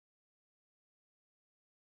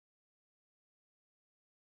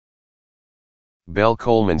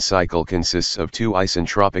Bell-Coleman cycle consists of 2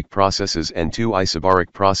 isentropic processes and 2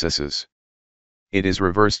 isobaric processes. It is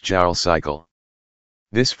reversed Joule cycle.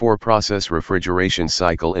 This 4-process refrigeration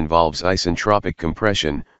cycle involves isentropic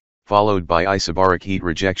compression, followed by isobaric heat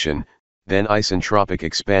rejection, then isentropic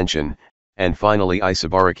expansion, and finally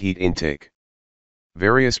isobaric heat intake.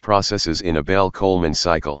 Various processes in a Bell-Coleman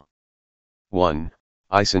cycle. 1.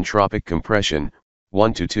 Isentropic compression,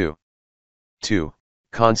 1 to 2. 2.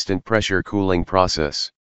 Constant pressure cooling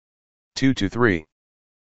process. 2 to 3.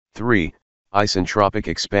 3. Isentropic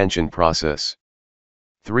expansion process.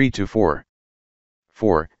 3 to 4.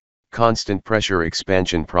 4. Constant pressure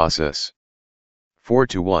expansion process. 4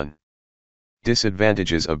 to 1.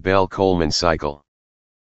 Disadvantages of Bell-Coleman cycle.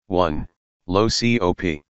 1. Low COP.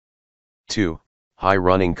 2. High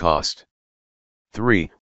running cost.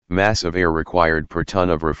 3. Mass of air required per ton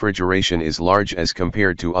of refrigeration is large as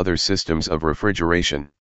compared to other systems of refrigeration.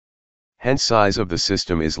 Hence size of the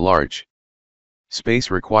system is large.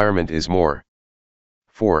 Space requirement is more.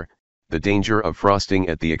 4. The danger of frosting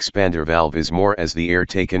at the expander valve is more as the air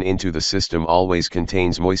taken into the system always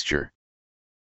contains moisture.